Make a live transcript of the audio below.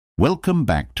Welcome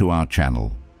back to our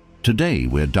channel. Today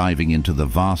we're diving into the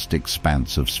vast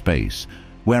expanse of space,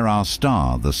 where our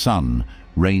star, the Sun,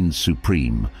 reigns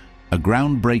supreme. A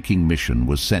groundbreaking mission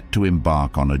was set to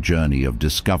embark on a journey of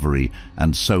discovery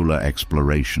and solar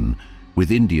exploration,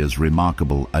 with India's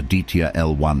remarkable Aditya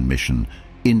L1 mission,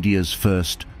 India's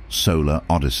first solar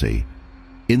Odyssey.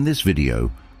 In this video,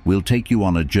 we'll take you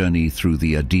on a journey through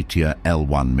the Aditya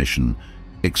L1 mission,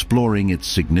 exploring its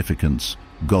significance,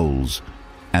 goals,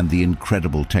 and the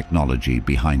incredible technology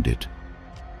behind it.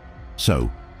 So,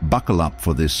 buckle up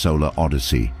for this solar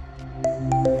odyssey.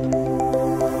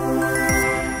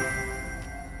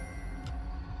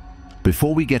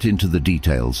 Before we get into the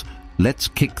details, let's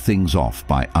kick things off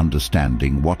by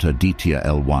understanding what Aditya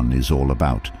L1 is all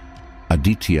about.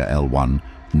 Aditya L1,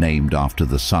 named after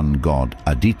the sun god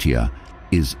Aditya,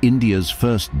 is India's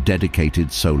first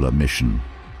dedicated solar mission.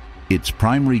 Its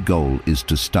primary goal is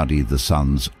to study the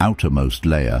Sun's outermost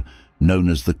layer, known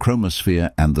as the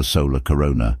chromosphere and the solar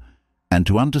corona, and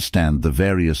to understand the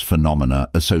various phenomena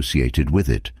associated with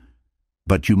it.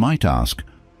 But you might ask,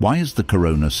 why is the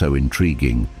corona so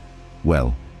intriguing?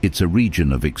 Well, it's a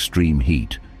region of extreme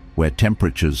heat, where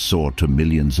temperatures soar to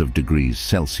millions of degrees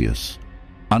Celsius.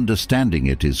 Understanding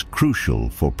it is crucial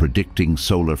for predicting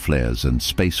solar flares and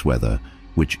space weather,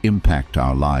 which impact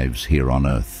our lives here on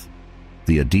Earth.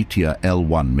 The Aditya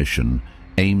L1 mission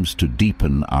aims to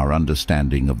deepen our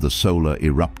understanding of the solar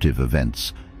eruptive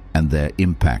events and their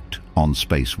impact on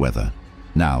space weather.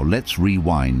 Now let's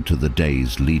rewind to the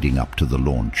days leading up to the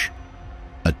launch.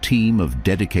 A team of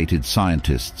dedicated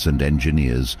scientists and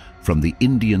engineers from the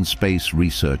Indian Space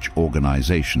Research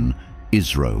Organization,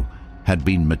 ISRO, had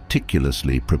been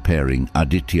meticulously preparing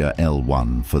Aditya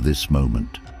L1 for this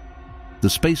moment. The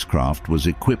spacecraft was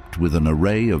equipped with an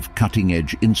array of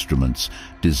cutting-edge instruments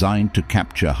designed to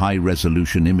capture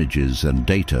high-resolution images and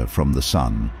data from the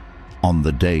Sun on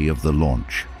the day of the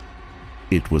launch.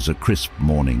 It was a crisp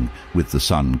morning, with the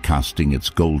Sun casting its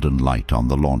golden light on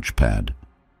the launch pad.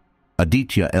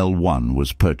 Aditya L1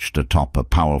 was perched atop a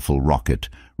powerful rocket,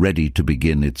 ready to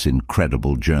begin its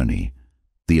incredible journey.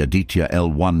 The Aditya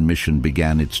L1 mission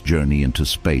began its journey into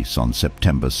space on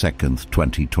September 2nd,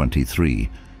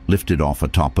 2023, lifted off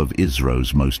atop of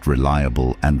ISRO's most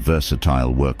reliable and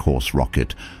versatile workhorse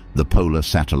rocket, the Polar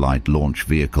Satellite Launch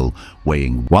Vehicle,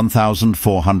 weighing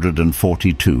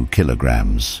 1,442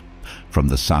 kilograms. From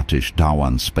the Satish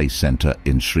Dhawan Space Center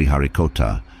in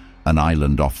Sriharikota, an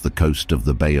island off the coast of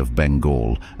the Bay of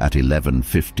Bengal, at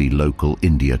 11:50 local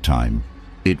India time.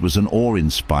 It was an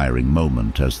awe-inspiring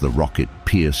moment as the rocket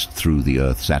pierced through the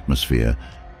Earth's atmosphere,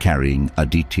 carrying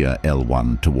Aditya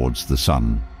L1 towards the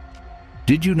Sun.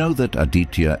 Did you know that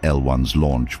Aditya L1's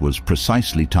launch was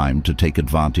precisely timed to take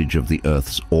advantage of the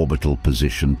Earth's orbital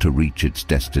position to reach its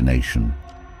destination?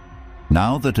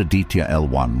 Now that Aditya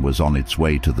L1 was on its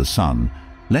way to the Sun,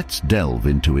 let's delve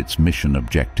into its mission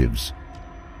objectives.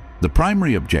 The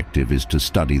primary objective is to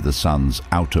study the Sun's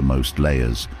outermost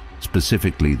layers,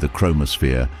 specifically the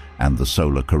chromosphere and the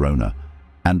solar corona,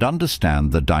 and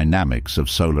understand the dynamics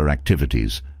of solar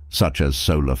activities, such as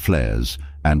solar flares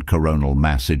and coronal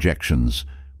mass ejections,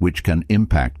 which can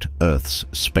impact Earth's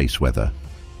space weather.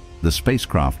 The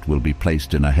spacecraft will be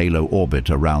placed in a halo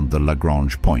orbit around the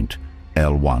Lagrange point,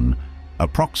 L1,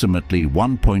 approximately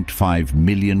 1.5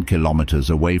 million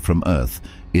kilometers away from Earth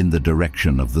in the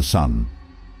direction of the Sun.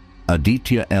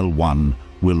 Aditya L1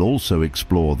 will also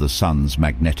explore the Sun's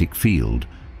magnetic field,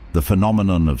 the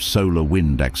phenomenon of solar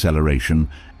wind acceleration,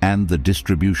 and the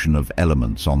distribution of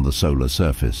elements on the solar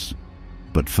surface.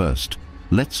 But first,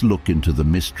 let's look into the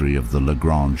mystery of the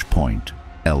Lagrange point,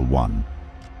 L1.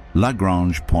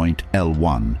 Lagrange point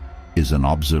L1 is an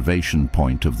observation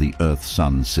point of the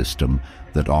Earth-Sun system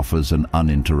that offers an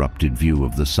uninterrupted view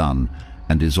of the Sun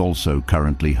and is also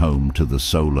currently home to the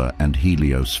Solar and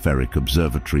Heliospheric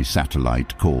Observatory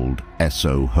satellite called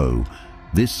SOHO.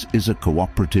 This is a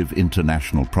cooperative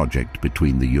international project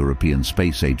between the European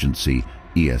Space Agency,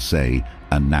 ESA,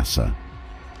 and NASA.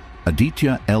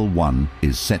 Aditya L1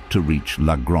 is set to reach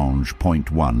Lagrange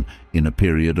point 1 in a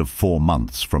period of 4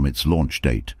 months from its launch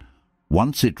date.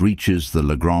 Once it reaches the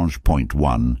Lagrange point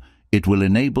 1, it will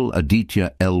enable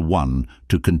Aditya L1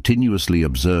 to continuously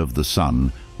observe the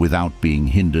Sun without being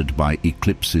hindered by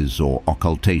eclipses or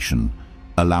occultation,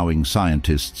 allowing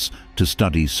scientists to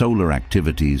study solar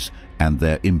activities and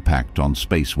their impact on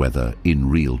space weather in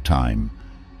real time.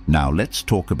 Now let's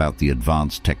talk about the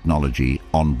advanced technology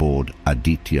on board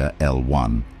Aditya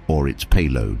L1, or its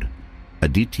payload.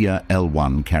 Aditya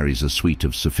L1 carries a suite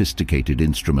of sophisticated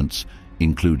instruments,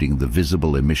 including the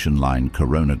Visible Emission Line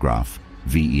Coronagraph,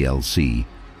 VELC,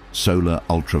 Solar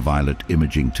Ultraviolet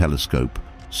Imaging Telescope,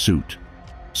 suit,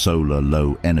 solar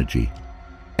low energy,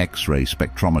 X-ray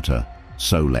spectrometer,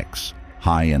 SOLEX,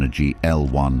 high energy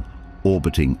L1,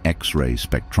 orbiting X-ray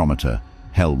spectrometer,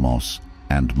 HELMOS,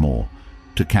 and more,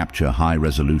 to capture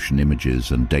high-resolution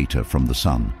images and data from the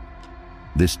Sun.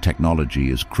 This technology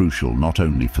is crucial not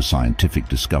only for scientific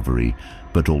discovery,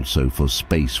 but also for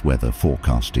space weather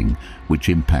forecasting, which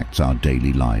impacts our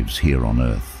daily lives here on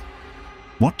Earth.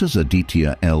 What does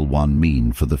Aditya L1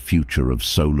 mean for the future of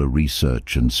solar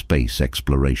research and space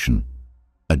exploration?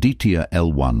 Aditya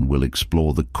L1 will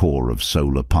explore the core of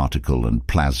solar particle and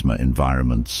plasma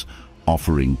environments,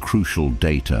 offering crucial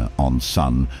data on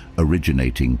Sun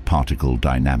originating particle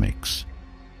dynamics.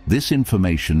 This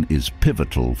information is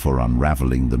pivotal for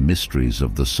unraveling the mysteries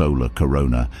of the solar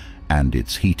corona and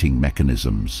its heating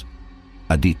mechanisms.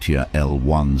 Aditya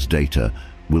L1's data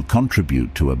will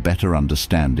contribute to a better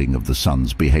understanding of the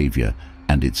Sun's behavior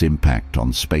and its impact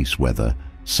on space weather,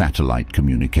 satellite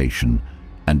communication,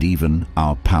 and even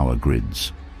our power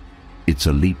grids. It's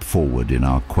a leap forward in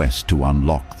our quest to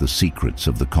unlock the secrets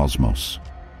of the cosmos.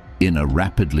 In a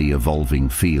rapidly evolving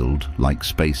field like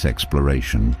space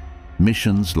exploration,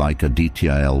 missions like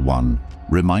Aditya L1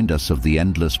 remind us of the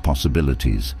endless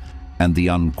possibilities and the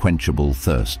unquenchable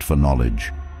thirst for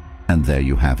knowledge. And there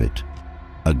you have it,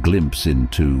 a glimpse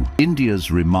into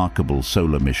India's remarkable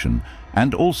solar mission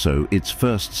and also its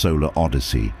first solar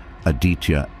odyssey,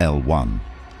 Aditya L1.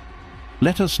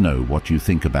 Let us know what you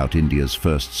think about India's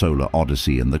first solar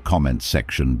odyssey in the comments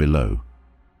section below.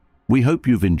 We hope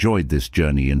you've enjoyed this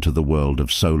journey into the world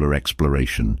of solar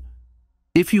exploration.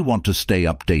 If you want to stay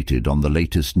updated on the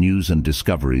latest news and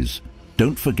discoveries,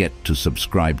 don't forget to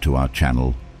subscribe to our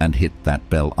channel and hit that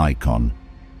bell icon.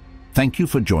 Thank you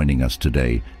for joining us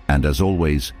today, and as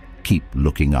always, keep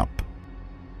looking up.